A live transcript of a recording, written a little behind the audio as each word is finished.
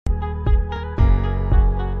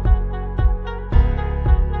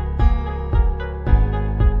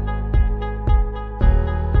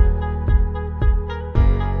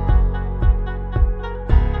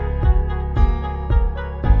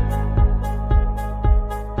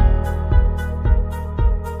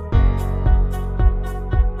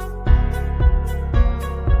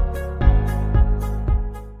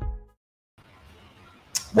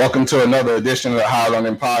Welcome to another edition of the High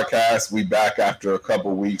Learning Podcast. We back after a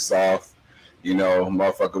couple weeks off. You know,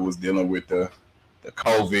 motherfucker was dealing with the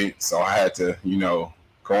COVID, so I had to,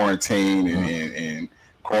 quarantine and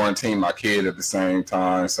quarantine my kid at the same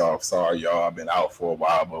time. So I'm sorry, y'all. I've been out for a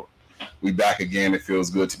while, but we back again. It feels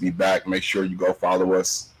good to be back. Make sure you go follow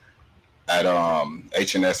us at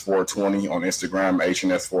HNS420 on Instagram,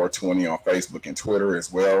 HNS420 on Facebook and Twitter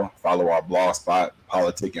as well. Follow our blog spot,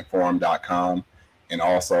 politicandforum.com. And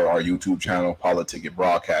also our YouTube channel, Politic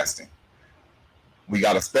Broadcasting. We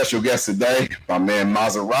got a special guest today, my man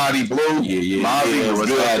Maserati Blue. Yeah. What's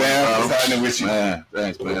good, man? What's happening with you? Man,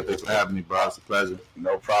 thanks, man. Thanks for having me, bro. It's a pleasure.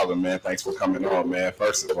 No problem, man. Thanks for coming on, man.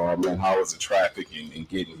 First of all, man, how was the traffic and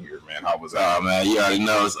getting here, man? How was that? Oh, man, you already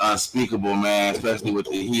know it's unspeakable, man, especially with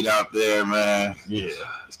the heat out there, man. Yeah.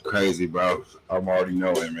 It's crazy, bro. I'm already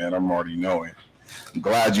knowing, man. I'm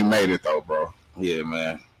glad you made it, though, bro. Yeah,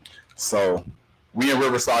 man. So, we in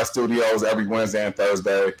Riverside Studios every Wednesday and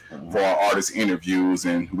Thursday for our artist interviews,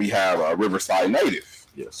 and we have a Riverside native.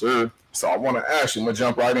 Yes, sir. So I want to ask you, I'm going to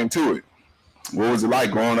jump right into it. What was it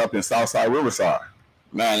like growing up in Southside Riverside?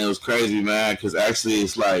 Man, it was crazy, man, because actually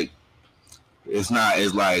it's not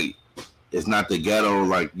the ghetto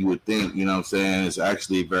like you would think, you know what I'm saying? It's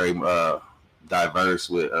actually very diverse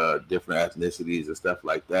with different ethnicities and stuff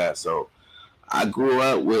like that. So I grew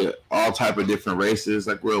up with all type of different races.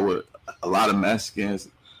 I grew up with a lot of Mexicans,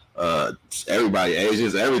 everybody,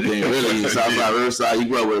 Asians, everything really. Southside Riverside, you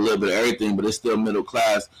grew up with a little bit of everything, but it's still middle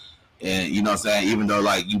class. And you know what I'm saying, even though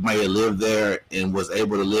like you may have lived there and was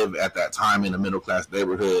able to live at that time in a middle class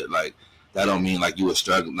neighborhood, like that don't mean like you were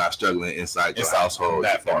not struggling inside your household.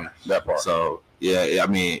 That part. So yeah, I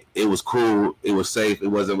mean, it was cool, it was safe, it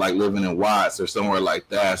wasn't like living in Watts or somewhere like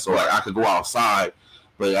that. So like I could go outside,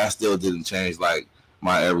 but that still didn't change like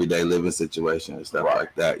my everyday living situation and stuff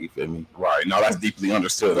like that. You feel me? Right. No, that's deeply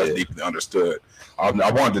understood. I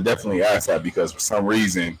wanted to definitely ask that because for some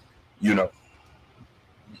reason, every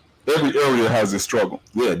area has its struggle.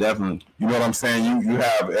 Yeah, definitely. You know what I'm saying? You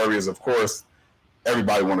have areas, of course,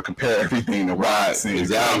 everybody want to compare everything to Watts.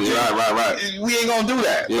 Exactly. Right. We ain't going to do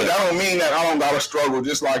that. Yeah. But that don't mean that I don't got to struggle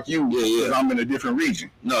just like you because I'm in a different region.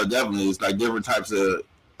 No, definitely. It's like different types of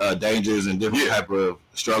dangers and different type of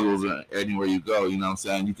struggles anywhere you go. You know what I'm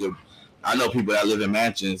saying? I know people that live in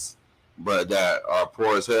mansions, but that are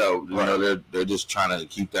poor as hell. You know, they're just trying to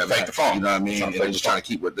keep that mansion. You know what I mean? And they're just trying to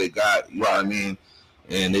keep what they got. You know what I mean?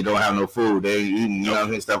 And they don't have no food. They eating, you know what I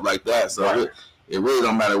mean? Stuff like that. So it really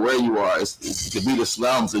don't matter where you are. It could be the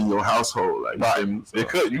slums in your household. Like, so, it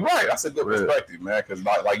could. You're right. That's a good perspective, man. Because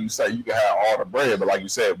like you say, you can have all the bread, but like you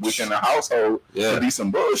said, within the household, could be some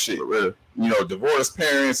bullshit. Divorced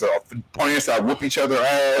parents or parents that whoop each other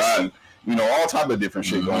ass, and, all type of different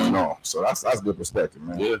shit going on. So that's good perspective,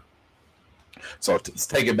 man. Yeah. So let's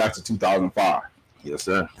take it back to 2005. Yes,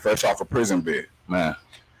 sir. Fresh off a prison bed, man.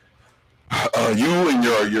 You and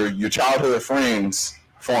your childhood friends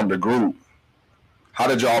formed a group. How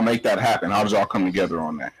did y'all make that happen? How did y'all come together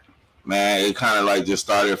on that? Man, it kind of like just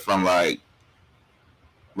started from like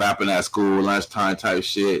rapping at school, lunchtime type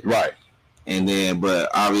shit. Right. And then, but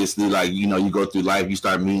obviously, like, you go through life, you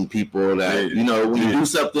start meeting people that, when you do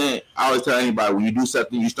something, I always tell anybody, when you do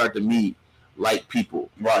something, you start to meet like people,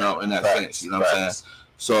 in that sense, you know what I'm saying?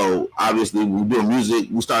 So obviously, when we do music,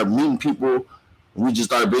 we start meeting people. We just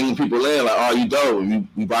started bringing people in, like, oh, you dope.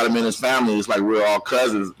 We brought him in his family. It's like we're all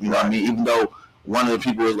cousins, you know what I mean? Even though one of the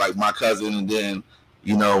people was like my cousin, and then,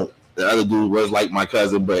 the other dude was like my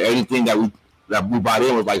cousin, but anything that we brought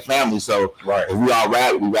in was like family. So if we all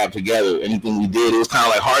we rap together. Anything we did, it was kind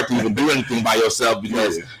of like hard to even do anything by yourself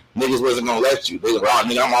because niggas wasn't gonna let you. They like, oh,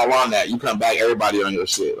 nigga, I'm all on that. You come back, everybody on your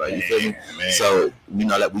shit. Like, you feel me? Man. So,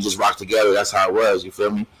 that we just rock together. That's how it was. You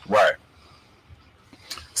feel me? Right.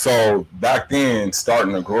 So back then,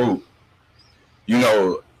 starting a group,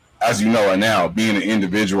 as you know now, being an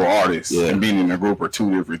individual artist and being in a group are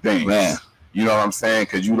two different things. Man. You know what I'm saying?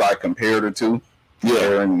 Could you like compare the two?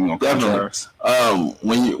 Yeah, definitely.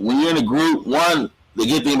 When you're in a group, the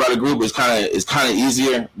good thing about a group is kind of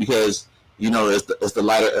easier because it's the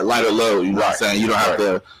lighter load. You know what I'm saying? You don't have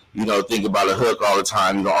to think about a hook all the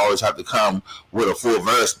time. You don't always have to come with a full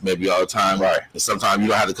verse maybe all the time. Right. And sometimes you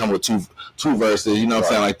don't have to come with two verses. You know what I'm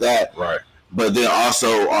saying, like that. Right. But then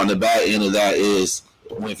also on the back end of that is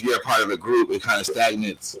if you're a part of a group, it kind of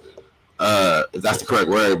stagnates. If that's the correct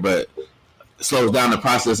word, but slows down the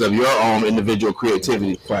process of your own individual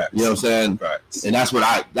creativity. Facts. You know what I'm saying? Facts. And that's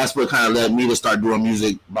what kind of led me to start doing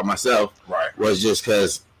music by myself. Right. Was just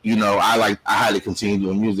because I had to continue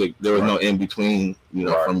doing music. There was no in between,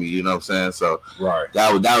 for me. You know what I'm saying? So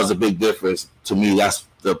that was a big difference to me. That's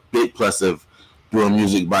the big plus of doing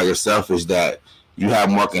music by yourself is that you have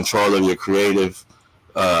more control of your creative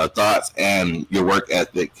thoughts, and your work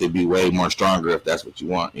ethic could be way more stronger if that's what you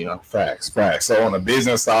want, you know. Facts. So on the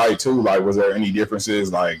business side too, like, was there any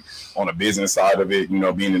differences, like, on the business side of it, you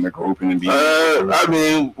know, being in the group and being I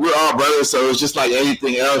mean, we're all brothers, so it's just like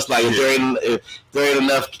anything else. Like, if there ain't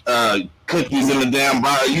enough cookies in the damn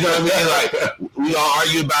bar, you know what I mean? Like, we all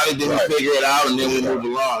argue about it, then we figure it out, and then we move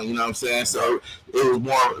along, you know what I'm saying? So it was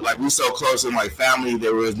more like we so close in like family.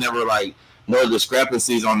 There was never like no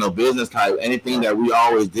discrepancies on no business type. Anything that we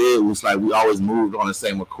always did was like we always moved on the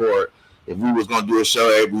same accord. If we was gonna do a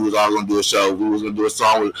show, we was all gonna do a show. If we was gonna do a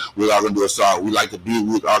song, we was all gonna do a song. We like the beat,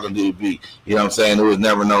 we was all gonna do the beat. You know what I'm saying? There was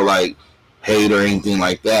never no like hate or anything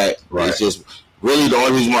like that. Right. It's just really the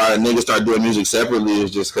only reason why niggas start doing music separately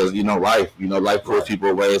is just because life pulls people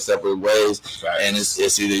away in separate ways, and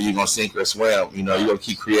it's either you gonna sink or swim. You know, you gonna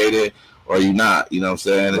keep creating or you not. You know what I'm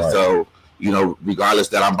saying? And so, you know, regardless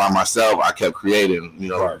that I'm by myself, I kept creating. You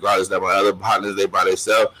know, regardless that my other partners they by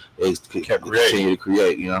themselves, they kept continue to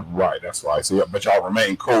create. You know, right? That's right. So, but y'all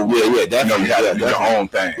remain cool. Yeah, definitely. You know, you got to do your own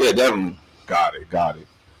thing. Yeah, definitely. Got it.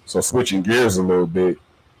 So, switching gears a little bit,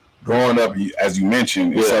 growing up, as you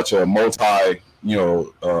mentioned, it's such a multi,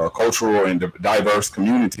 cultural and diverse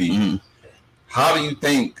community. Mm-hmm. How do you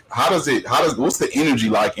think? What's the energy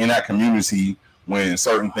like in that community when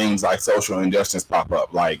certain things like social injustice pop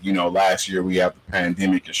up? Like, you know, last year we have the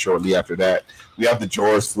pandemic, and shortly after that we have the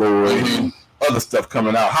George Floyd and other stuff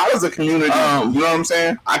coming out. How does the community, you know what I'm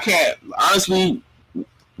saying? I can't, honestly,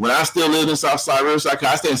 when I still lived in Southside Riverside,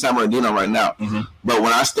 I stay in San Bernardino right now, but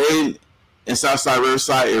when I stayed in Southside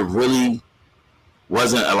Riverside, it really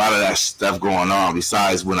wasn't a lot of that stuff going on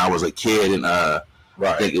besides when I was a kid and I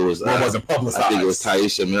think it was wasn't publicized. I think it was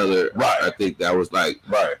Taisha Miller. Right. I think that was like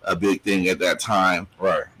a big thing at that time.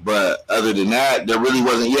 Right. But other than that, there really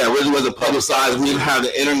wasn't. Yeah, it really wasn't publicized. We didn't have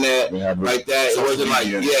the internet like that. It wasn't like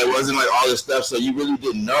it wasn't like all this stuff. So you really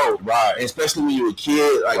didn't know. Right. And especially when you were a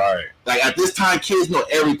kid. Like at this time, kids know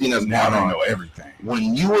everything that's going on. They know everything.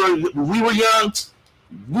 When we were young,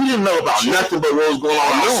 we didn't know about nothing but what was going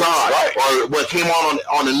on outside or what came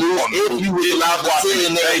on the news. If you were allowed to sit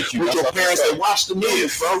in there with your parents and watch the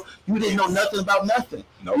news, bro, you didn't know nothing about nothing.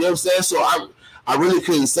 You know what I'm saying? So I really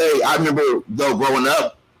couldn't say. I remember though growing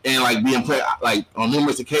up and like being played like on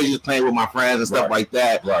numerous occasions playing with my friends and stuff like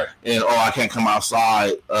that. Right. And I can't come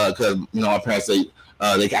outside because my parents say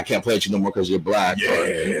I can't play with you no more because you're black.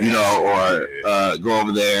 Yeah. Or go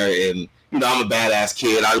over there and. You know, I'm a badass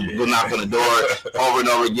kid. I go knock on the door over and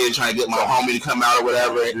over again, trying to get my homie to come out or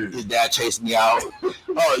whatever. And his dad chased me out.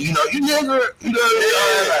 Oh, you nigger.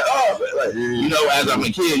 As I'm a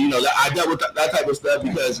kid, I dealt with that type of stuff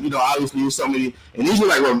because, obviously there's so many. And these were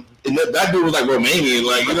like, and that dude was like Romanian,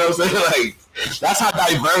 like, you know what I'm saying? Like, that's how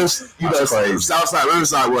diverse, Southside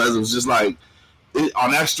Riverside was. It was just like,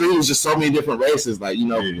 on that street, it was just so many different races, like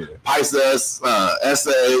Paisas,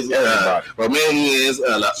 Essays, Romanians,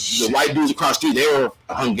 the white dudes across the street. They were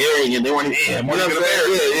Hungarian, and they weren't even.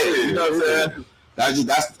 You know what I'm saying?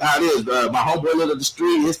 That's how it is. My homeboy lived up the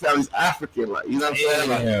street. His family's African, like you know what I'm saying.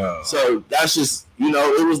 Like, so that's just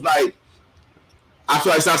it was like I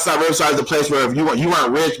feel like Southside Riverside is a place where if you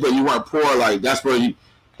weren't rich but you weren't poor, like that's where you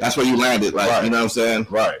landed, like you know what I'm saying,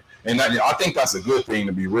 right. And I think that's a good thing,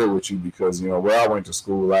 to be real with you, because where I went to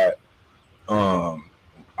school at, I'm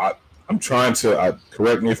trying to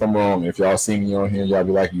correct me if I'm wrong. If y'all see me on here, y'all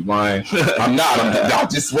be like, you lying. I'm not. I'm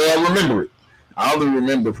just where I remember it. I only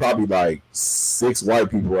remember probably like 6 white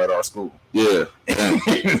people at our school. Yeah. We got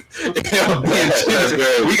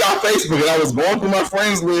Facebook, and I was going through my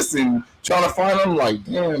friends list and trying to find them. Like,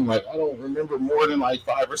 damn, like I don't remember more than like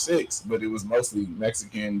 5 or 6, but it was mostly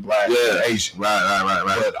Mexican, Black, and Asian. Right.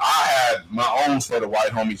 But I had my own set of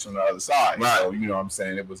white homies from the other side. Right. So you know what I'm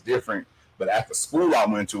saying? It was different. But at the school I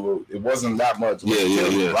went to, it wasn't that much.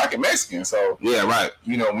 Black and Mexican. So when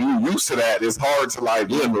you're used to that, it's hard to like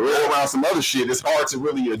go around some other shit. It's hard to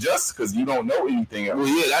really adjust because you don't know anything else.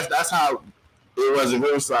 Well, that's how it was in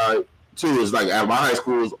Riverside too. It's like at my high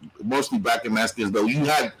school was mostly Black and Mexicans, but you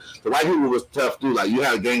had the white people was tough too. Like you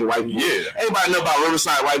had a gang of white people. Yeah. Everybody know about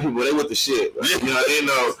Riverside white people. They with the shit. Like, they ain't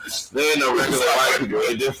no regular white people.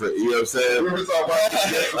 They different. You know what I'm saying? Riverside white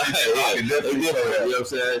people. They different. You know what I'm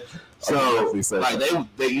saying? So like they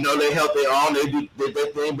they help their own, they do their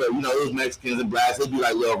thing, but it was Mexicans and Blacks, they do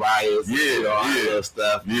like little riots, little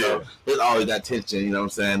stuff. There's always that tension, you know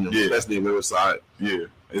what I'm saying? Especially in Riverside. Yeah,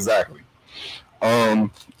 exactly.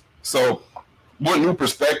 So what new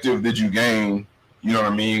perspective did you gain, you know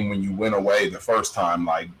what I mean, when you went away the first time,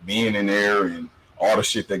 like being in there and all the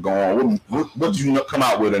shit that go on? What did you come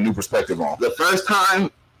out with a new perspective on? The first time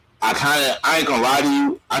I ain't gonna lie to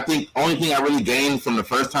you. I think only thing I really gained from the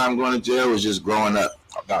first time going to jail was just growing up.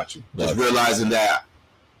 I got you. Just realizing that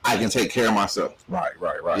I can take care of myself. Right. You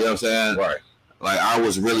know what I'm saying? Right. Like I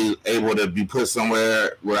was really able to be put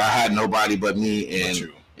somewhere where I had nobody but me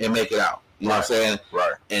and make it out. You know what I'm saying?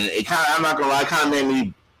 Right. And it kind of, I'm not gonna lie, it kind of made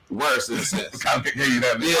me worse in a sense. Kind of give you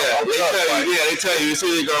that. They tell you, it's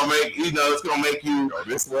either gonna make, it's gonna make you go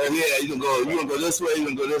this way. Yeah, you gonna go this way, you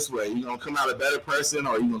gonna go this way. You gonna come out a better person,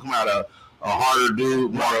 or you gonna come out a harder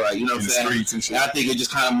dude, more like, you know what I'm saying? Streets and shit. And I think it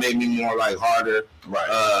just kind of made me more like harder. Right.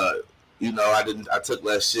 I took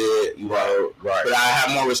less shit, Right. But I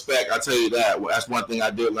have more respect. I tell you that. That's one thing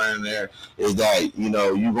I did learn there is that, you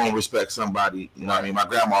gonna respect somebody. You know what I mean? My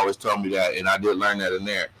grandma always told me that, and I did learn that in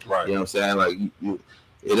there. Right. You know what I'm saying? Like,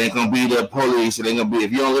 it ain't gonna be the police. It ain't gonna be,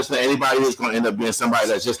 if you don't listen to anybody, it's gonna end up being somebody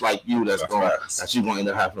that's just like you. That you're gonna end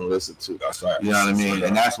up having to listen to. That's right. You know what I mean?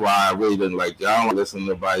 And that's why I really didn't like. I don't listen to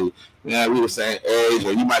nobody. Yeah, we the same age,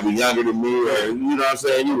 or you might be younger than me, or you know what I'm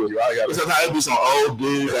saying. Sometimes it be some old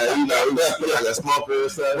dude that that smoker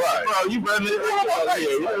and stuff. Right. Bro, you running it.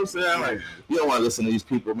 You know what I'm saying? Like, you don't want to listen to these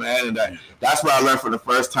people, man. And that's what I learned for the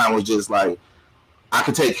first time was just like I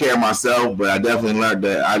could take care of myself, but I definitely learned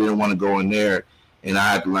that I didn't want to go in there. And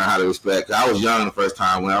I had to learn how to respect. I was young the first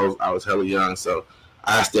time when I was hella young, so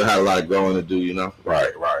I still had a lot of growing to do,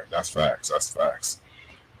 Right. That's facts.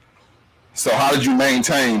 So how did you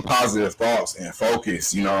maintain positive thoughts and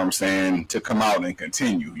focus, you know what I'm saying, to come out and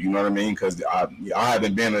continue, you know what I mean? Because I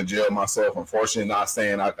haven't been in jail myself, unfortunately, not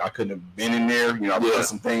saying I couldn't have been in there. I've done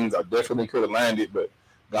some things I definitely could have landed, but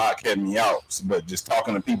God kept me out. But just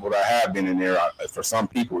talking to people that have been in there, for some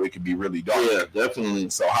people, it could be really dark. Yeah, definitely.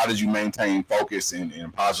 So how did you maintain focus and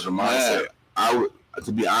positive mindset?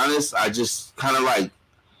 To be honest, I just kind of like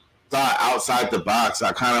thought outside the box.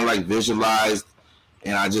 I kind of like visualized,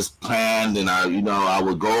 and I just planned, and I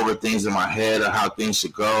would go over things in my head of how things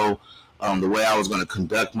should go, the way I was going to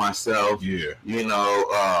conduct myself. Yeah.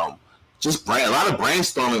 Just a lot of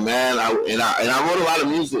brainstorming, man. I wrote a lot of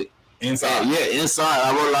music. Inside. Inside.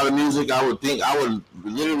 I wrote a lot of music. I would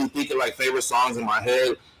literally think of like favorite songs in my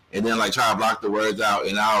head and then like try to block the words out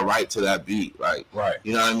and I'll write to that beat. Like, right.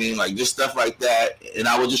 You know what I mean? Like just stuff like that. And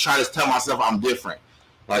I would just try to tell myself I'm different.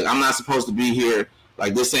 Like I'm not supposed to be here.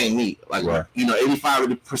 Like this ain't me. Like,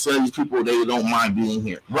 85% of these people, they don't mind being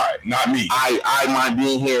here. Right. Not me. I mind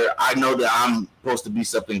being here. I know that I'm supposed to be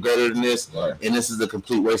something greater than this. Right. And this is a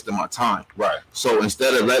complete waste of my time. Right. So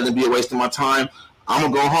instead of letting it be a waste of my time, I'm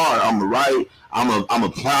gonna go hard. I'm gonna write. I'm gonna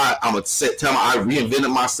plot. I'm gonna tell me I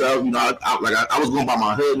reinvented myself. I was going by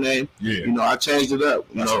my hood name. Yeah. I changed it up.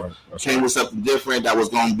 Came with something different that was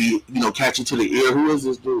gonna be catchy to the ear. Who is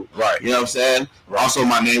this dude? Right. You know what I'm saying? Right. Also,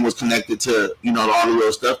 my name was connected to all the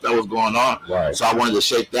little stuff that was going on. Right. So I wanted to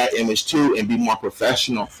shape that image too and be more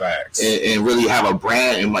professional. Facts. And really have a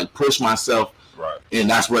brand and like push myself. Right. And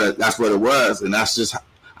that's what it was. And that's just.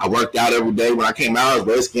 I worked out every day. When I came out, I was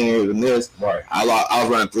way skinnier than this. Right. I was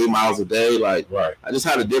running 3 miles a day. Like, right. I just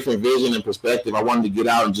had a different vision and perspective. I wanted to get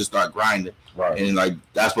out and just start grinding. Right. And like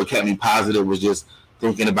that's what kept me positive was just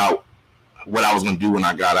thinking about what I was gonna do when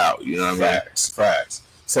I got out. You know what I mean? Facts.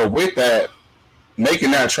 So with that, making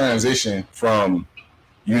that transition from,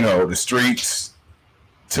 the streets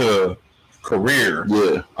to career.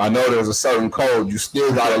 Yeah. I know there's a certain code. You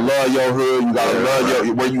still gotta love your hood. You gotta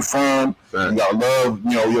love where you from. You gotta love,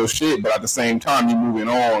 your shit. But at the same time, you're moving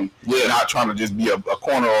on. Yeah. Not trying to just be a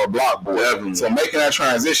corner or a block boy. Definitely. So making that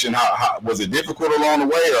transition, how was it difficult along the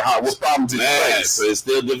way, or what problems did you face? So it's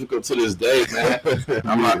still difficult to this day, man.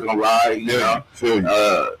 I'm not gonna lie. Feel you.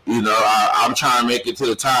 I'm trying to make it to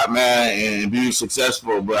the top, man, and be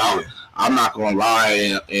successful. But I'm not gonna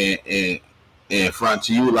lie and front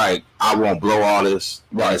to you like I won't blow all this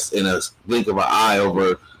in a blink of an eye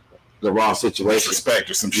over the wrong situation. Respect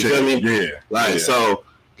or some shit. You feel me? Yeah. So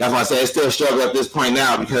that's why I say it's still a struggle at this point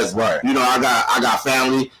now because I got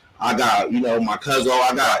family, I got my cousin,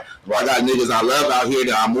 I got niggas I love out here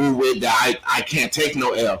that I move with that I can't take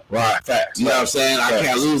no L. Right. Facts. You know what I'm saying? Facts. I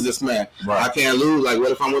can't lose this man. Right. I can't lose. Like what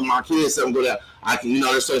if I'm with my kids? Something go down. I can.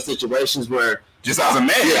 There's certain situations where. Just as a man,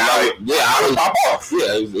 I would pop off.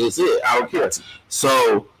 Yeah, it's it. I don't care.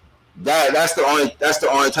 So that's the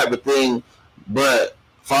only type of thing. But as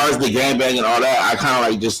far as the gangbang and all that, I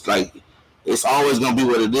kind of it's always gonna be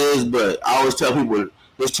what it is. But I always tell people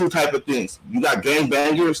there's two type of things. You got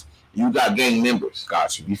gangbangers, you got gang members.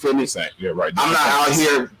 Gotcha. You feel me? Yeah, right. I'm not out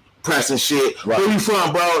here pressing shit. Right. Where you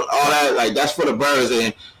from, bro? All that that's for the birds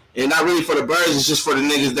and not really for the birds. It's just for the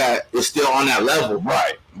niggas that is still on that level.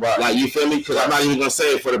 Right. Right. Like, you feel me? Because I'm not even gonna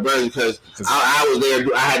say it for the birds because I was there.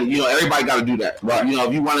 I had, everybody got to do that. Right.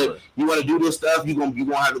 If you want to do this stuff, you gonna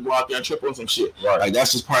have to go out there and trip on some shit. Right. Like,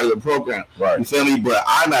 that's just part of the program. Right. You feel me? But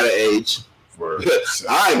I'm at an age. I'm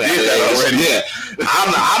at that already. Yeah.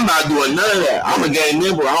 I'm not doing none of that. I'm a game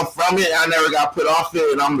member. I'm from it. I never got put off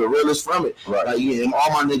it, and I'm the realest from it. Right. Like, and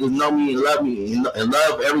all my niggas know me and love me and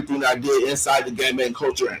love everything that I did inside the gangbang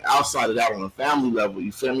culture and outside of that on a family level.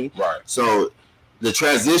 You feel me? Right. So the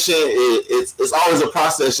transition it's always a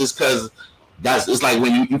process, just because it's like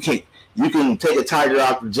when you can take a tiger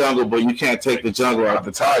out the jungle, but you can't take the jungle out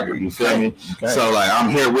the tiger. You feel me? Okay. So like,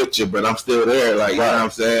 I'm here with you, but I'm still there. Like, you know what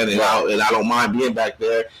I'm saying? And I don't mind being back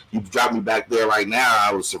there. You drop me back there right now,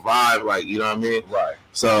 I would survive. Like, you know what I mean? Right.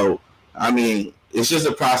 So I mean, it's just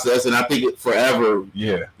a process, and I think forever.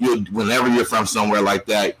 Yeah. Whenever you're from somewhere like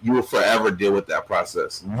that, you will forever deal with that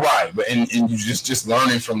process. Right. But and you just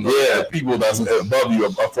learning from the people that's above you.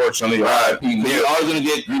 Unfortunately, right. You're always gonna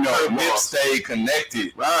get Nip stay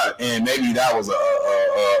connected. Right. And maybe that was a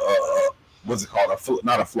what's it called?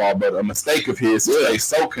 Not a flaw, but a mistake of his to stay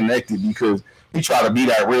so connected, because he tried to be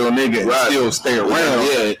that real nigga and still stay around.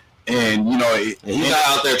 Yeah. And he's not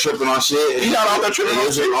out there tripping on shit. He's not out there tripping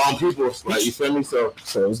on shit. Wrong people, like, you feel me? So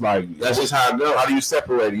it's like, that's just how it goes. How do you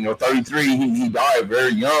separate? 33, he died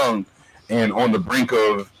very young, and on the brink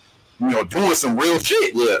of doing some real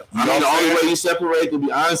shit. Yeah, I mean, the only way you separate, to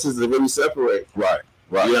be honest, is to really separate. Right.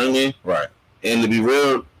 You know what I mean? Right. And to be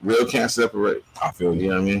real can't separate. I feel you. You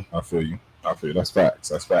know what I mean? I feel you. That's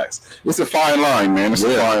facts. It's a fine line, man. It's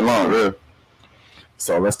a fine line. Yeah.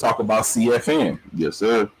 So let's talk about CFN. Yes,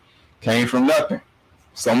 sir. Came from nothing.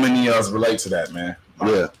 So many of us relate to that, man.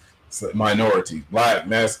 Yeah. It's a minority, Black,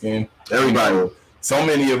 Mexican, everybody. So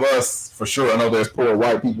many of us, for sure. I know there's poor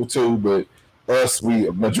white people too, but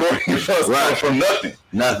majority of us come from nothing.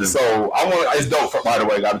 Nothing. So it's dope. By the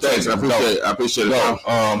way, got to tell you, I appreciate it.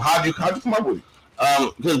 How'd you come up with it?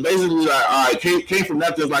 Because basically, like, came from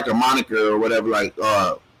nothing is like a moniker or whatever. Like,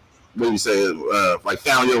 what do you say? Like,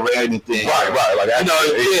 found your anything. Right. Like,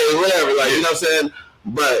 whatever. Like, you know what I'm saying?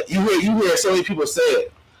 But you hear so many people say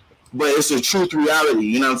it, but it's a truth reality.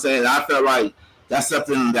 You know what I'm saying? I felt like that's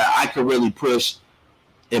something that I could really push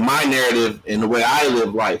in my narrative, in the way I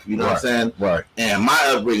live life. You know what I'm saying? Right. And my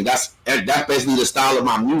upbringing, that's basically the style of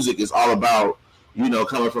my music. Is all about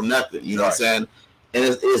coming from nothing. You know what I'm saying? And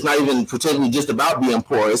it's not even particularly just about being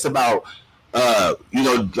poor. It's about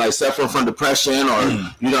like suffering from depression, or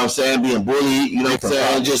you know what I'm saying, being bullied. You know what I'm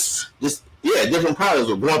saying? Just different problems.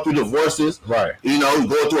 Or going through divorces. Right. Going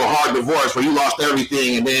through a hard divorce where you lost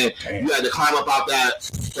everything, and then you had to climb up out that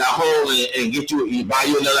hole and buy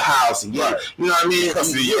you another house and get, you know what I mean?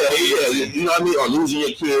 You know what I mean? Or losing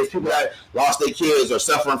your kids. People that lost their kids, or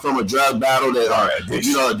suffering from a drug battle that are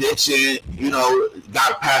addiction.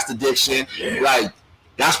 Got past addiction. Yeah. Like,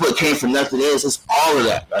 that's what came from nothing is. It's all of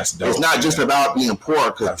that. That's dope. It's not just about being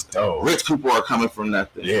poor, because rich people are coming from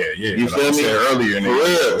nothing. Yeah. You feel me? I said earlier,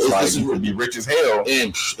 it's like, you could be rich as hell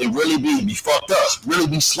and really be fucked up, really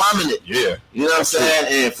be slumming it. Yeah. You know what I'm saying?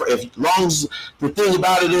 And as long as the thing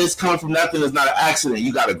about it is, coming from nothing is not an accident.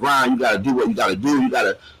 You got to grind. You got to do what you got to do.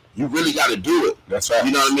 You really got to do it. That's right.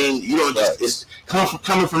 You know what I mean? You don't just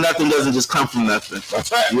coming from nothing doesn't just come from nothing.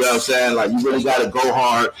 That's right. You know what I'm saying? Like, you really got to go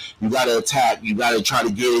hard. You got to attack. You got to try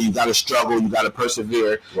to get it. You got to struggle. You got to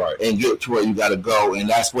persevere and get to where you got to go. And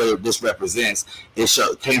that's what this represents.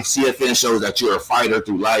 CFN shows that you're a fighter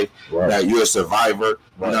through life. That you're a survivor.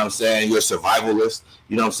 You know what I'm saying? You're a survivalist.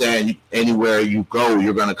 You know what I'm saying? Anywhere you go,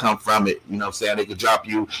 you're going to come from it. You know what I'm saying? They could drop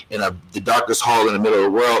you in the darkest hole in the middle of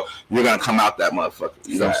the world. You're going to come out that motherfucker.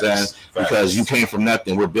 You know what I'm saying? Because you came from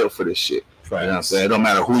nothing. We're built for this shit. You know what I'm saying? It don't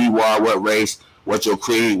matter who you are, what race, what your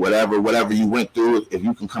creed, whatever you went through. If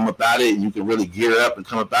you can come about it and you can really gear up and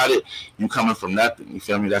come about it, you coming from nothing. You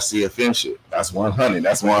feel me? That's CFN shit. That's 100.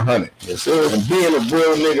 That's 100. Yes, sir. And being a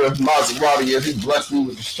real nigga, Maserati, he blessed me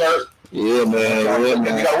with the shirt. Yeah, man.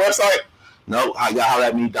 You got a website? No, y'all holler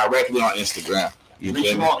at me directly on Instagram. Reach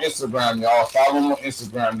him on Instagram, y'all. Follow him on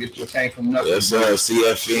Instagram. Get your came from nothing. Yes, sir.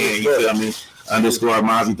 CFN, you feel me? _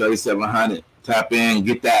 Mozzie 3700. Tap in,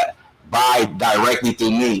 get that. Buy directly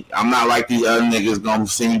through me. I'm not like these other niggas gonna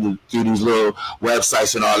see you through these little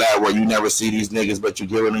websites and all that where you never see these niggas, but you're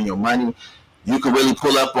giving them your money. You can really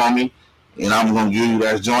pull up on me, and I'm gonna give you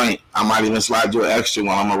that joint. I might even slide you an extra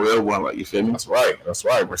one. I'm a real one, like, you feel me? That's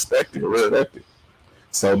right. Respect it.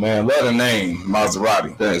 So, man, love the name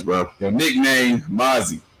Maserati. Thanks, bro. Your nickname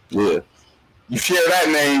Mozzie. Yeah. you share that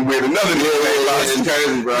name with another nigga. It's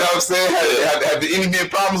crazy, bro. You know what I'm saying? Have any been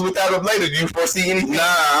problems with that of later? Do you foresee anything? Nah,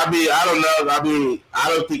 I don't know. I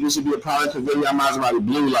don't think it should be a problem because really I'm Maserati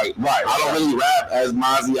Blue. Like, I don't really rap as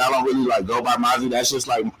Mozzie. I don't really like go by Mozzie. That's just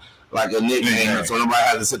like a nickname. So nobody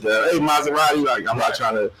has to sit there, hey, Maserati. Like, I'm not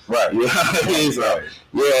trying to. Right. You know what I mean? So,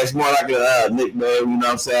 yeah, it's more like a nickname, you know what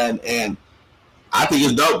I'm saying? And I think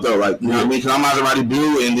it's dope, though. Like, you know what I mean? Because I'm Maserati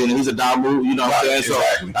Blue, and then he's a Damu, you know what I'm saying?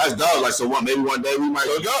 So, that's dope. Like, so maybe one day we might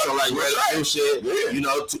so like, red and blue shit, you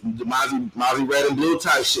know, the Mozzie red and blue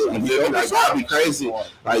type shit. You feel me? Like, that'd be crazy.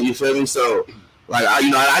 Like, you feel me? So, like,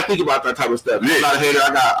 I think about that type of stuff. I'm not a hater.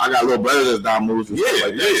 I got little brothers that's Damus and stuff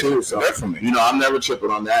like that, too. So, definitely. You know, I'm never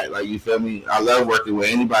tripping on that. Like, you feel me? I love working with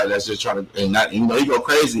anybody that's just trying to, and not, you know, he go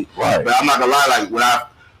crazy. Right. But I'm not gonna lie, like, when I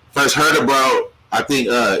first heard it, bro, I think,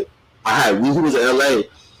 we was in LA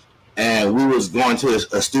and we was going to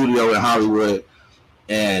a studio in Hollywood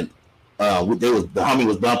and the homie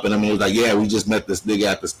was bumping him and he was like, yeah, we just met this nigga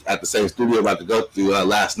at the same studio about to go through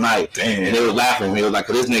last night. Damn. And they was laughing. He was like,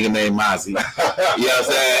 this nigga named Mozzie. You know what I'm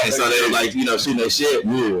saying? And so they were like, you know, shooting their shit.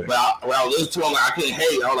 Yeah. But when I was listening to him, like, I couldn't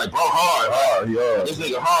hate. I was like, bro, hard. Yeah. This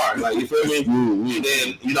nigga hard. Like, you feel me? And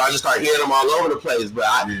then, you know, I just started hearing him all over the place. But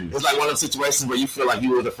it's like one of them situations where you feel like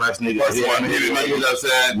you were the first nigga to hear him. You know what I'm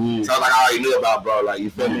saying? So I was like, I already knew about bro. Like,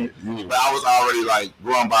 you feel me? But I was already like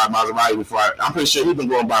going by Maserati before I'm pretty sure he's been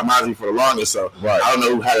going by Mozzie for the longest. So I don't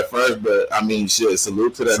know who had it first, but I mean, shit,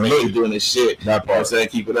 salute to that nigga doing this shit. That part. You know what I'm saying?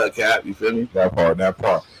 Keep it up, Cap. You feel me? That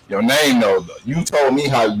part. Your name, though, you told me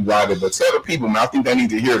how you got it, but tell the people, man, I think they need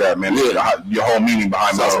to hear that, man. Yeah. Your whole meaning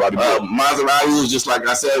behind Maserati. Maserati was just like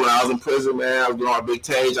I said, when I was in prison, man, I was doing all Big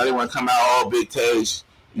Tage. I didn't want to come out all Big Tage,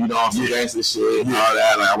 you know, on some gangster shit and all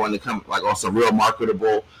that. Like, I wanted to come, like, on some real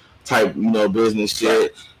marketable type, you know, business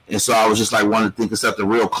shit. And so I was just like wanting to think of something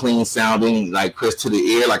real clean sounding, like Chris to the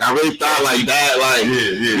ear. Like I really thought like that, like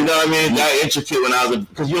you know what I mean? That intricate when I was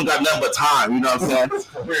because you don't got nothing but time, you know what I'm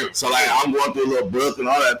saying? So like I'm going through a little book and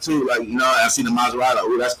all that too. Like, you know, I see the Maserati, like,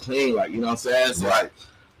 oh, that's clean, like, you know what I'm saying? So like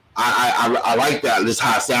I like that. This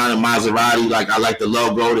hot sounding Maserati. Like I like the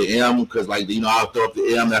logo, the M, because like, you know, I'll throw up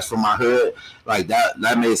the M, that's from my hood. Like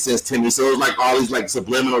that made sense to me. So it was like all these like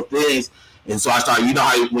subliminal things. And so I started, you know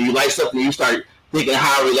how when you like something, you start thinking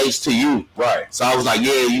how it relates to you. Right. So I was like,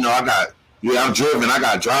 yeah, you know, I'm driven, I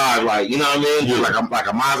got drive, like, you know what I mean? Yeah. Like I'm like a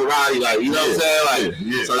Maserati, like, you know what I'm saying?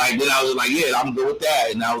 Like, so like then I was like, yeah, I'm good with that.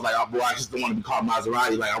 And I was like, oh boy, I just don't want to be called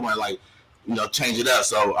Maserati. Like I want to like, you know, change it up.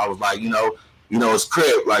 So I was like, you know, it's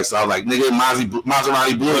Crip. Like, so I was like, nigga,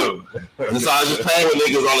 Maserati Blue. And so I was just playing with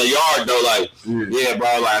niggas on the yard though, like, yeah,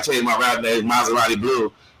 bro, like I changed my rap name Maserati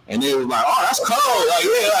Blue. And then it was like, oh, that's cold. Like,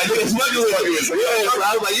 yeah, like, niggas fucking with this. Yeah, so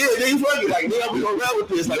I was like, yeah, niggas fucking. Like, nigga, we gonna rap with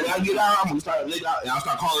this. Like, when I get out, I'm gonna start, nigga, and I'll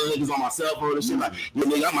start calling niggas on my cell phone and shit. Like, yeah,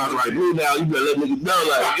 nigga, I'm Maserati Blue now. You better let niggas know.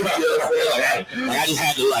 Like, you know what I'm saying? Like, I just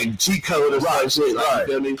had to, like, cheat code or some shit. Like,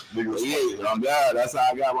 you feel me? But yeah, I'm God. That's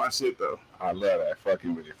how I got my shit, though. I love that.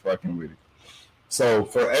 Fucking with it. So,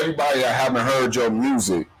 for everybody that haven't heard your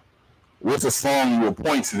music, what's a song you will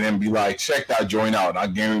point to them and be like, check that joint out. I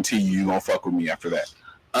guarantee you gonna fuck with me after that.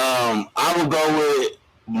 I would go with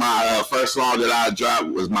my first song that I dropped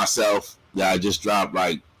was Myself, that I just dropped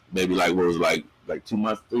like maybe like what was like 3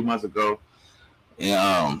 months ago.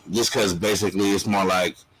 And just because basically it's more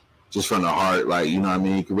like just from the heart, like, you know what I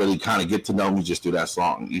mean? You can really kind of get to know me just through that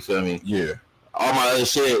song. You feel me? Yeah. All my other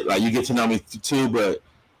shit, like, you get to know me too, but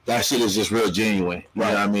that shit is just real genuine. You know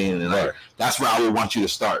what I mean? And like, that's where I would want you to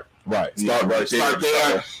start. Right. Start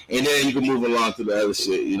there, and then you can move along to the other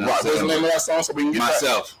shit. You know what's the name of that song? So we can get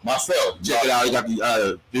Myself. Check it out. You got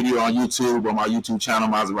the video on YouTube, on my YouTube channel,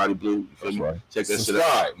 Maserati Blue. That's right. Check that shit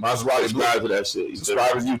out. Maserati Subscribe to that shit.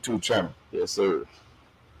 Subscribe to his YouTube channel. Yes, sir.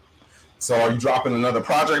 So are you dropping another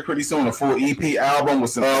project pretty soon? A full EP album?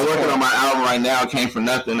 Working on my album right now. Came for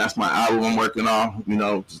Nothing. That's my album I'm working on. You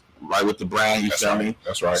know, right with the brand, you feel me?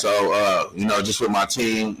 That's right. So, you know, just with my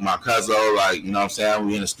team, my cousin, like, you know what I'm saying?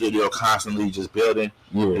 We in the studio constantly just building,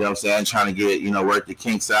 you know what I'm saying? Trying to get, you know, work the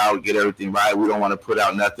kinks out, get everything right. We don't want to put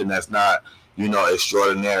out nothing that's not, you know,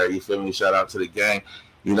 extraordinary. You feel me? Shout out to the gang.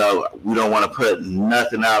 You know, we don't want to put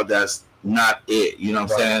nothing out that's not it, you know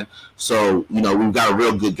what I'm saying? So, you know, we've got a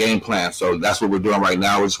real good game plan. So that's what we're doing right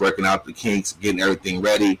now. We're just working out the kinks, getting everything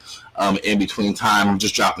ready. In between time, I'm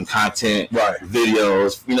just dropping content,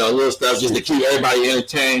 videos, you know, little stuff just to keep everybody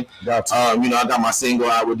entertained. You know, I got my single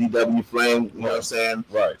out with DW Flame, you know what I'm saying?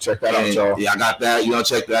 Right. Check that out, y'all. Yeah, I got that. You know,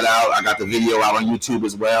 check that out. I got the video out on YouTube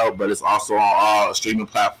as well, but it's also on all streaming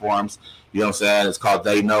platforms. You know what I'm saying? It's called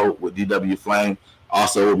They Know with DW Flame.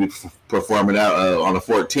 Also, we'll be performing out on the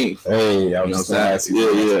 14th. Hey, I was just saying.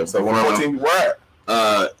 Yeah. So, 14th, where at?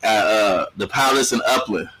 at the Palace in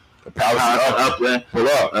Upland. The Palace in Upland. Pull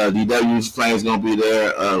up. DW's Flames gonna be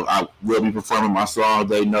there. I will be performing my song.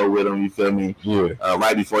 They know with him. You feel me? Yeah.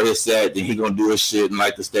 Right before his set, then he gonna do his shit and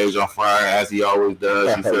light the stage on fire as he always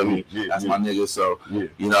does. You feel me? That's my nigga. So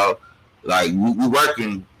you know, like we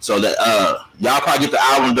working so that y'all probably get the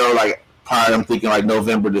album though. Like probably I'm thinking like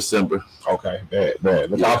November, December. Okay,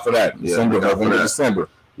 bad. Look out for that. December, November, December.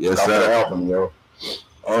 Yes, sir. The album, yo.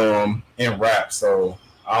 In rap, so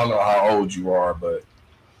I don't know how old you are, but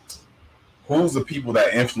who's the people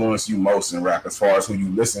that influence you most in rap as far as who you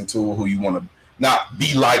listen to, who you want to not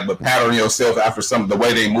be like, but pattern yourself after some of the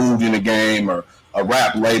way they moved in the game or a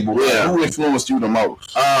rap label? Yeah. Who influenced you the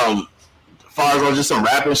most? As far as just some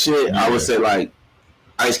rapping shit, I would say like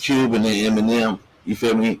Ice Cube and then Eminem. You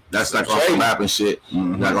feel me? That's like on some rapping shit.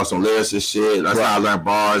 Mm-hmm. Like on some lyricist shit. That's how I learned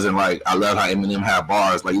bars, and like I love how Eminem had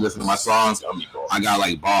bars. Like you listen to my songs, I got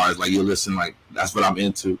like bars. Like you listen, like that's what I'm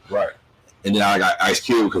into. Right. And then I got Ice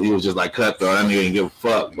Cube because he was just like cutthroat. That nigga didn't give a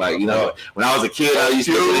fuck. Like, you know, when I was a kid, I used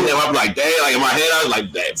to look at him. I'd be like, damn. Like in my head, I was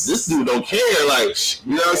like, damn, this dude don't care. Like,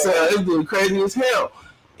 you know what I'm saying? This dude crazy as hell.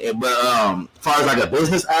 But as far as like a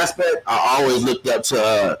business aspect, I always looked up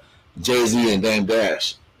to Jay-Z and Dame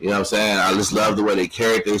Dash. You know what I'm saying? I just love the way they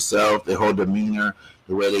carried themselves, their whole demeanor,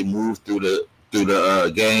 the way they moved through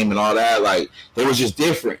the game and all that. Like, they was just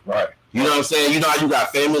different. Right. You know what I'm saying? You know how you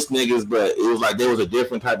got famous niggas, but it was like there was a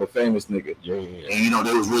different type of famous nigga. Yeah. And you know,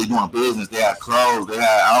 they was really doing business. They had clothes, they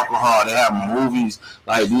had alcohol, they had movies.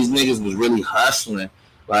 Like these niggas was really hustling.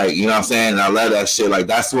 Like, you know what I'm saying? And I love that shit. Like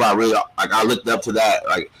that's who I really like. I looked up to that.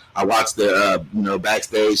 Like I watched the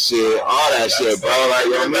backstage shit, all that shit, bro. Like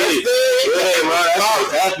yo, man, yeah,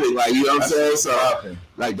 bro, that's epic. Like you know what I'm saying? So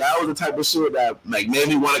like that was the type of shit that like made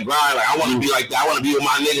me want to grind. Like I want to be like that. I want to be with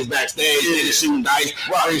my niggas backstage, niggas shooting dice,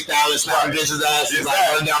 freestyling, slapping bitches' asses, like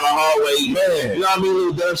running down the hallway. Man, you know what I mean?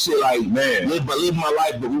 Little dumb shit, like live my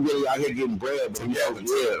life, but we really out here getting bread. But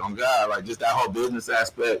on God, like just that whole business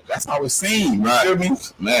aspect. That's how it seemed. Right. You feel me?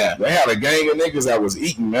 Man, they had a gang of niggas that was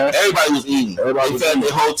eating, man. Everybody was eating. Their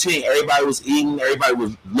whole team. Everybody was eating. Everybody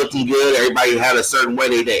was looking good. Everybody had a certain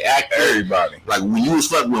way they acted. Everybody. Like when you was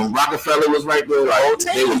fucking, when Rockefeller was right there, like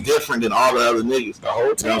they was different than all the other niggas. The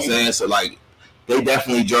whole team. You know what I'm saying? So like they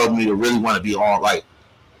definitely drove me to really want to be on like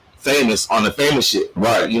famous on the famous shit.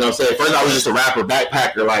 Right. You know what I'm saying? First I was just a rapper,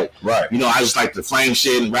 backpacker, like you know, I just like the flame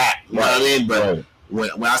shit and rap. You know what I mean? But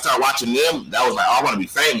when I started watching them, that was like, oh, I want to be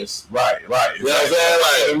famous. Right. You know what I'm saying?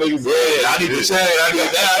 Like, I need to change. I need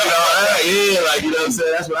that. You know, like, you know what I'm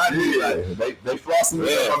saying? That's what I do. Like, they flossing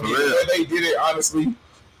it. I mean, the way they did it, honestly,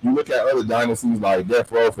 you look at other dynasties like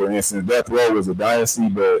Death Row, for instance. Death Row was a dynasty,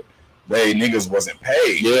 but they niggas wasn't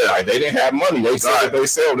paid. Yeah. Like, they didn't have money. They said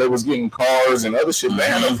that they was getting cars and other shit. They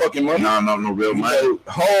had no fucking money. No real money.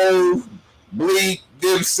 Hove, Bleak,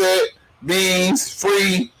 Dipset, Beans,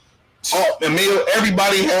 Free. Emil,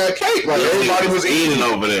 everybody had cake. Like everybody was eating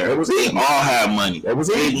over there. It was eating. All had money. It was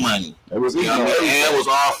eating money. It was eating. And it was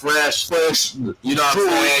all fresh. You know what I'm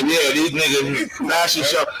saying? Yeah, these niggas fashion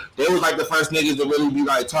show. They was like the first niggas to really be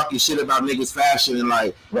like talking shit about niggas fashion and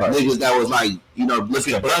like niggas that was like, you know,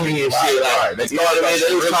 looking bummy and shit. Like they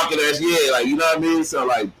was talking that like, you know what I mean? So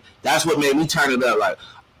like that's what made me turn it up. Like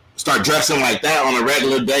start dressing like that on a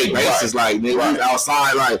regular day basis, like niggas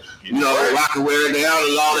outside, like you know, rocking wearing down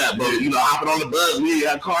and all that. But you know, hopping on the bus, we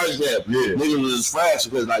had cars there. Niggas was just fresh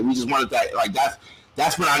because like we just wanted that. Like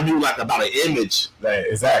that's when I knew like about an image.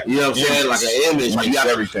 Exactly. You know what I'm saying? Like an image. Like you got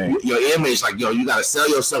everything. Your image, like you got to sell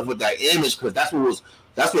yourself with that image because that's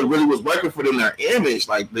what really was working for them. Their image,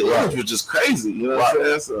 like the image was just crazy. You know what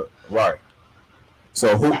I'm saying?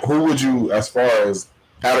 So who would you, as far as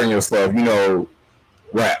pattern yourself, you know,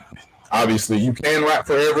 rap? Obviously, you can rap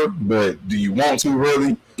forever, but do you want to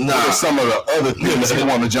really? Nah. What are some of the other things you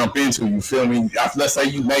want to jump into? You feel me? Let's say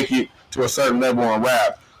you make it to a certain level on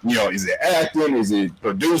rap. You know, is it acting? Is it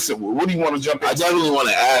producing? What do you want to jump into? I definitely want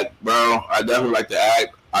to act, bro. I definitely like to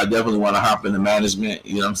act. I definitely want to hop into management.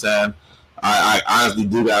 You know what I'm saying? I honestly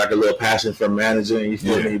do got like a little passion for managing. You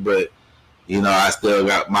feel me? But you know, I still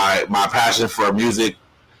got my passion for music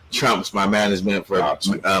trumps my management for I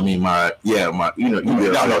get it.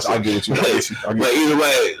 But either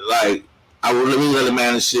way, like I would really let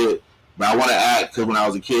manage shit, but I want to act because when I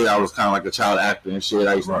was a kid, I was kind of like a child actor and shit.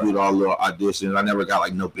 I used to do all the little auditions. I never got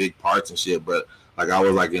like no big parts and shit, but like I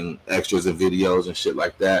was like in extras and videos and shit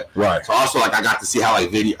like that. Right. So also like I got to see how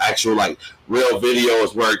like actual like real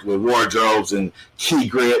videos worked with wardrobes and key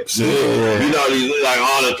grips and you know these like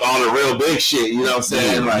on the real big shit. You know what I'm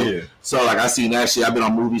saying? So like I seen that shit. I've been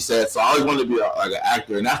on movie sets, so I always wanted to be like an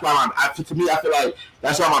actor, and that's why I feel like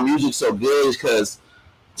that's why my music's so good is because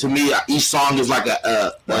to me, each song is like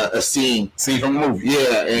a scene. Scene from a movie.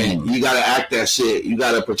 Yeah, and you gotta act that shit. You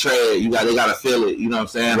gotta portray it. They gotta feel it. You know what I'm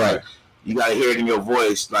saying? Right. Like, you gotta hear it in your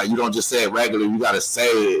voice. Like, you don't just say it regular. You gotta say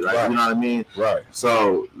it. Like, you know what I mean? Right.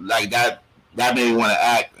 So, like, that made me want to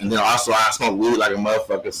act. And then also, I smoke weed like a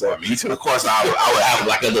motherfucker. So, me too. Of course, I would have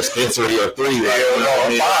like a dispensary or 3. Like, you know what I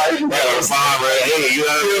mean? 5. Yeah, 5 right here. You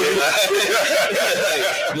know what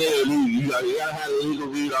I mean? You gotta have illegal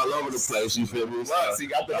weed all over the place. You feel me? Right. So you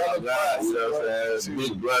got the other blunts. You know what I'm saying?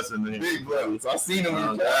 Big blunts in there. Big blunts. I seen them. I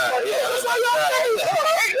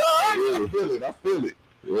feel it.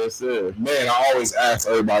 Yes, sir. Man, I always ask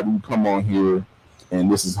everybody who come on here,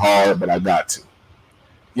 and this is hard, but I got to.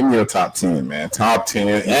 Give me your top 10, man. Top 10.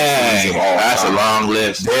 Dang, that's a long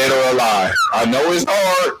list. Dead or alive. I know it's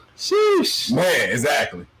hard. Sheesh. Man,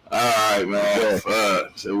 exactly. All right, man.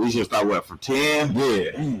 So we should start from 10?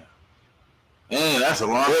 Yeah. Man, that's a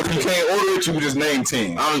long list. If you can't order it, you can just name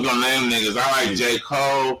 10. I was going to name niggas. I like J.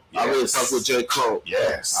 Cole. Yes. I really fuck with J. Cole.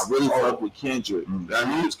 Yes. I really fuck with Kendrick. That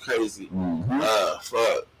dude's crazy.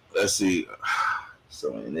 Fuck. Let's see.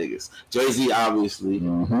 So many niggas. Jay-Z, obviously.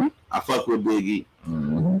 I fuck with Biggie.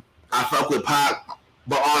 I fuck with Pac,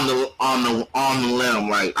 but on the limb.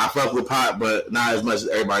 Like, I fuck with Pac, but not as much as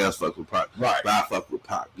everybody else fuck with Pac. Right. But I fuck with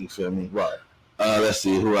Pac. You feel me? Right. Let's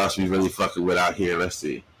see. Who else we really fucking with out here? Let's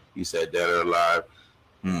see. You said Dead or Alive.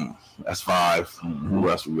 That's 5. Who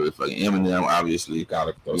else we really fucking? Eminem, obviously.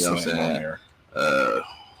 Gotta throw you know what I'm saying?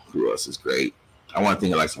 Who else is great? I want to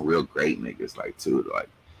think of like some real great niggas, like too. Like,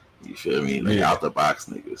 you feel me? Like out the box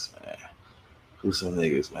niggas, man. Who's some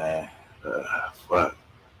niggas, man? Fuck.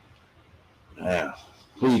 Man.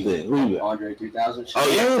 Who you think? Andre 3000. Oh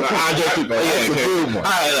yeah, Andre 3000.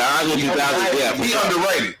 Andre 2000. Yeah, he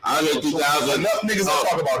underrated. Andre 2000. Enough niggas don't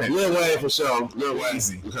talk about him. Lil Wayne for sure. Lil Wayne.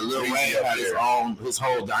 Because Lil Wayne had his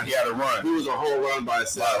whole dynamic. He had a run. He was a whole run by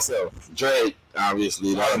himself. Drake,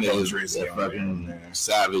 obviously, that nigga's fucking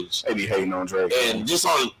savage. They be hating on Drake. And just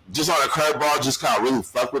on a curveball, just kind of really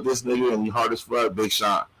fuck with this nigga, and he hard as fuck. Big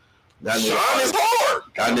Sean. That nigga Sean is hard.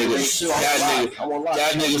 That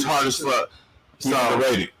nigga's hard as fuck. So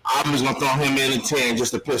I'm just gonna throw him in at 10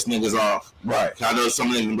 just to piss niggas off. Right. I know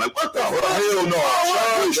some niggas be like, what the fuck? Hell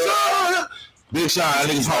no. Sean. Big Sean, that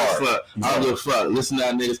nigga's hard. I don't give a fuck. Listen to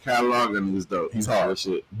that nigga's catalog, that nigga's dope. He's hard.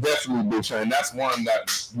 Shit. Definitely Big Sean. And that's one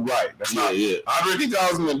that you're right. That's not Andre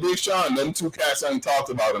 3000 and Big Sean. Them two cats ain't talked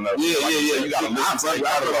about enough. Yeah. You gotta listen to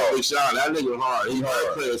Big Sean. That nigga hard. He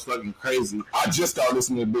wordplay is fucking crazy. I just started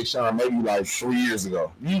listening to Big Sean maybe like 3 years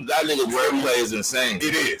ago. That nigga's wordplay is insane.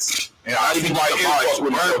 It is. And I even like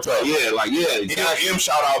M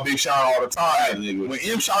shout out Big Sean all the time. When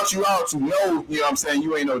M shouts you out, you know what I'm saying,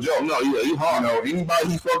 you ain't no joke. No, you hard. You know, anybody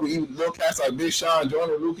he fuck with, even little cats like Big Sean,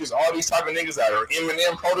 Jordan Lucas, all these type of niggas that are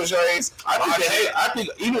Eminem proteges. I think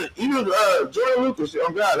even Jordan Lucas,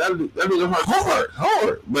 oh God, that nigga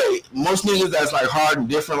hard. But most niggas that's like hard and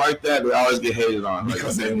different like that, they always get hated on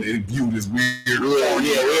because they viewed as weird.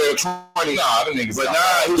 Weird. Nah, them niggas. But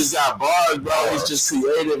he just got bars, bro. He's just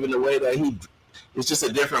creative in the way that it's just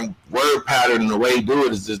a different word pattern, and the way he do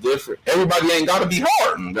it is just different. Everybody ain't gotta be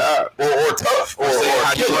hard, or tough, or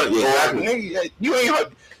killer. You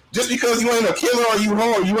ain't just because you ain't a killer or you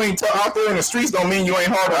hard, you ain't out there in the streets don't mean you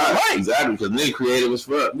ain't hard on the mic. Exactly, because nigga creative as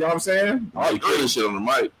fuck. You know what I'm saying? All you killing shit on the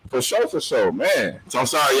mic. For sure, man. So I'm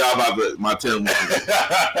sorry y'all about my 10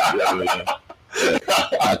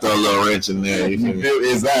 I throw a little wrench in there. You feel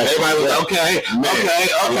exactly. Everybody was okay,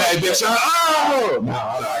 Big Sean. Oh, no,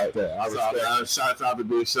 I like that. Shout out to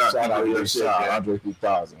Big Sean. Shout out to Big Sean. Andre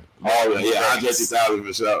 3000. Andre 3000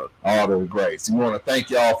 for sure. All the greats. We want to thank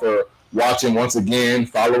y'all for watching once again.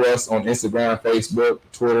 Follow us on Instagram, Facebook,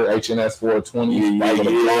 Twitter, HNS420. Follow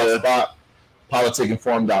the blog spot,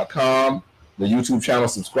 politicandforum.com. The YouTube channel,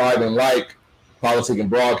 subscribe and like. Politic and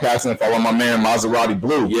Broadcasting. Follow my man Maserati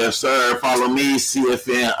Blue. Yes, sir. Follow me,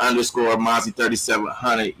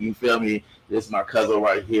 CFN_Mozzie3700. You feel me? This is my cousin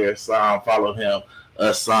right here. Sam, follow him.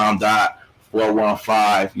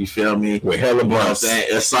 Sam.415. You feel me? With hella bunch. You know what I'm saying?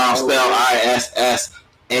 It's Sam spelled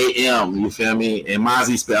ISSAM. You feel me? And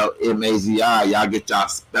Mozzie spelled MAZI. Y'all get y'all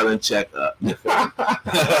spelling check up. You feel me?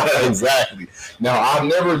 Exactly. Now,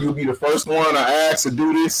 you'll be the first one I ask to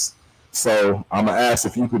do this. So I'm gonna ask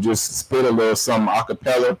if you could just spit a little something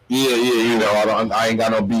acapella. Yeah. You know, I ain't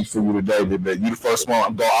got no beat for you today, but you the first one.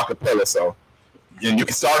 I'm going acapella, so and you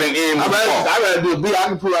can start and end. I gotta do a beat. I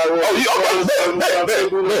can pull out.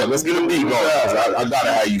 Yeah, let's get a beat going. I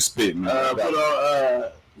gotta have you spit, man.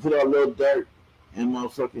 Put on Lil Durk and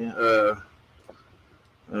motherfucking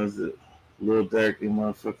what is it? Lil Durk and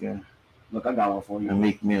motherfucking. Look, I got one for you. And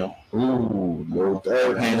Meek Mill. Ooh, Lil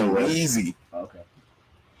Durk. Ain't no easy. Okay.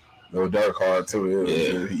 No Dirk hard too.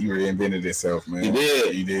 Yeah. He reinvented himself, man. He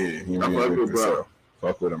did. He reinvented himself.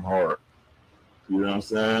 Fuck with him hard. You know what I'm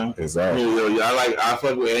saying? Exactly. I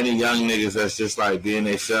fuck with any young niggas that's just like being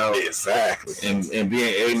themselves. Exactly. And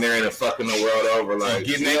being ignorant and fucking the world over, like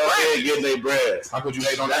getting their bread. How could you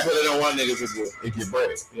hate on that? That's what they don't want niggas to do. They get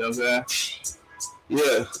bread. You know what I'm saying?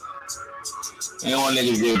 Yeah. They don't want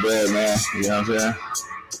niggas to get bread, man. You know what I'm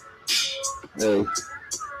saying? Hey.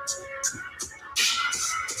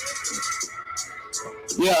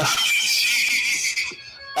 Yeah.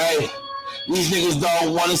 Hey. These niggas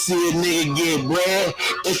don't want to see a nigga get bread.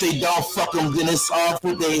 If they don't fuck them, then it's off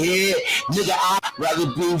with their head. Nigga, I'd rather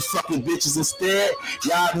be fucking bitches instead.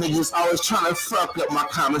 Y'all niggas always trying to fuck up my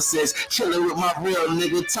common sense. Chilling with my real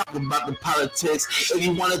nigga, talking about the politics. If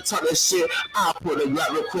you want to talk that shit, I'll put a lot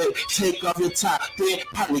real quick. Take off your top, then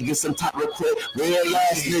probably get some top real quick. Real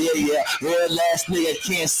ass nigga, yeah. Real ass nigga,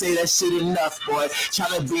 can't say that shit enough, boy.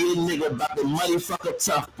 Trying to be a nigga about the money, fucker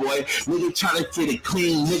tough, boy. Nigga trying to get it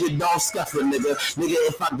clean, nigga don't scuff it, nigga. Nigga,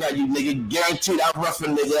 if I got you, nigga, guaranteed I'll rough a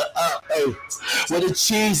nigga up, ayy. Where the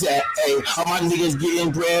cheese at, ayy? All my niggas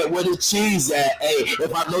getting bread, where the cheese at, ayy?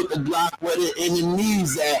 If I load the Glock, where the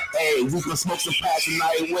enemies at, ayy? We can smoke some patch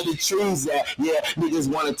tonight, where the trees at? Yeah, niggas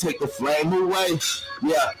wanna take the flame away.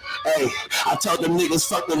 Yeah, ayy. I told them niggas,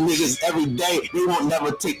 fuck them niggas every day. They won't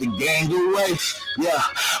never take the gang away. Yeah,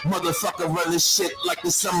 motherfucker run this shit like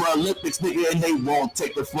the Summer Olympics, nigga, and they won't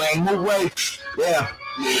take the flame away. Yeah.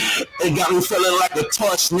 It got me feeling like a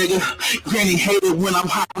torch, nigga. Granny hated when I'm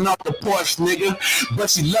hopping off the porch, nigga. But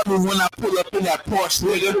she love me when I pull up in that Porsche,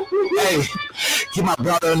 nigga. Hey, give my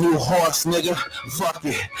brother a new horse, nigga. Fuck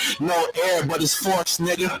it. No air, but it's forced,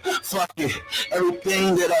 nigga. Fuck it.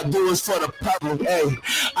 Everything that I do is for the public, hey.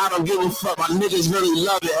 I don't give a fuck, my niggas really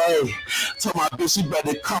love it, hey. Told my bitch, she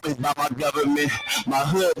better call me by my government. My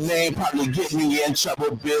hood name probably get me in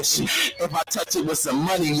trouble, bitch. If I touch it with some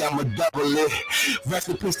money, I'ma double it. Rest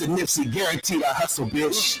in peace to Nipsey, guaranteed I hustle,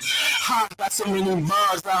 bitch. I got so many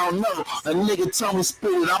bars, I don't know. A nigga told me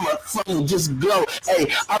spit it, I'ma fucking just glow.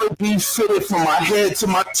 Hey, I would be fitted from my head to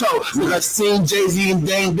my toe. Cause I seen Jay-Z and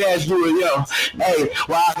Dame Dash do it, yo. Hey,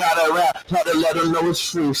 well, I gotta rap, try to let them know it's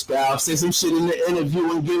freestyle. Say some shit in the interview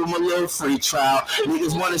and give them a little free trial.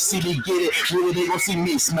 Niggas wanna see me get it, really they gon' see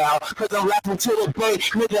me smile. Cause I'm laughing to the bay,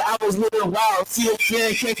 nigga, I was living wild.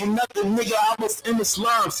 CFN came from nothing, nigga, I was in the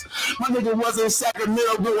slums. My nigga wasn't in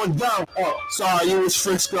Sacramento going down. Oh, sorry, it was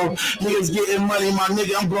Frisco. Niggas getting money, my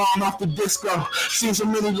nigga, I'm blowing off the disco. Seen so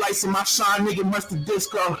many lights in my shine, nigga, must the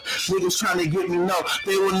disco. Niggas trying to get me, no,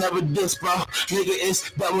 they will never diss, bro. Nigga, it's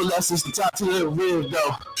double essence to talk to the real,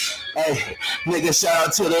 though. Hey, nigga, shout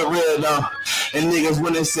out to the real, though. And niggas,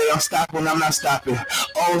 when they say I'm stopping, I'm not stopping.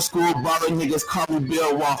 Old school baller niggas call me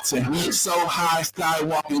Bill Walton. So high,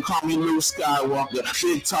 skywalking, call me Luke Skywalker.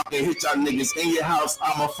 Big talking, hit y'all niggas in your house,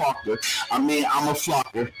 I'm a fucker. I'm a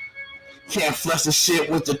flocker. Can't flush the shit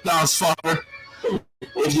with the thumbs, fucker.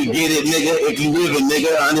 If you get it, nigga, if you live it,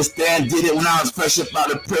 nigga, understand, did it when I was fresh up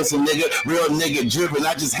out of prison, nigga. Real nigga driven,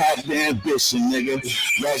 I just had the ambition, nigga.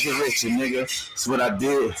 Resurrection, nigga. That's what I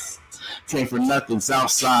did. Came for nothing,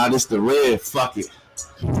 Southside, it's the red, fuck it.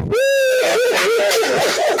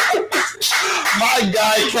 My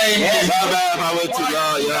guy came in. My bad, I went too long,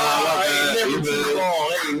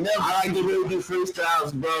 I like to really do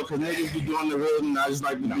freestyles, bro, because niggas be doing the real, and I just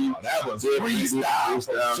like to be. That was freestyle.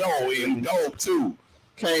 So and dope, too.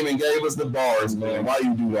 Came and gave us the bars, man. Why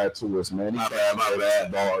you do that to us, man? My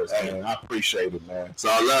bad. Bars, man. I appreciate it, man. So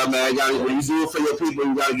I love, man. When you do it for your people,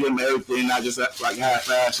 you gotta give them everything, not just like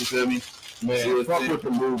half-ass, you feel me? Man, fuck with the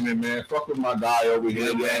movement, man. Fuck with my guy over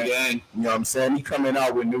here, man. Gang. You know what I'm saying? He coming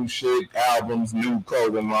out with new shit, albums, new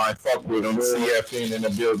clothing line. Fuck with him. CFN in the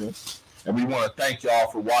building. And we want to thank y'all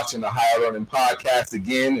for watching the Higher Learning Podcast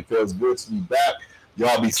again. It feels good to be back.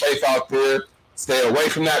 Y'all be safe out there. Stay away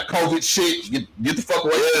from that COVID shit. Get the fuck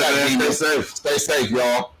away from that. Man, stay safe. Stay safe,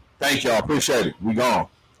 y'all. Thank y'all. Appreciate it. We gone.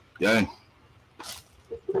 Gang.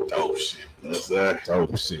 Dope shit. That's that.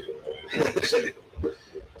 Dope shit. That's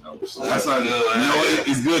not good. You know,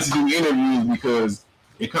 it's good to do interviews because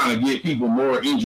it kind of get people more interested.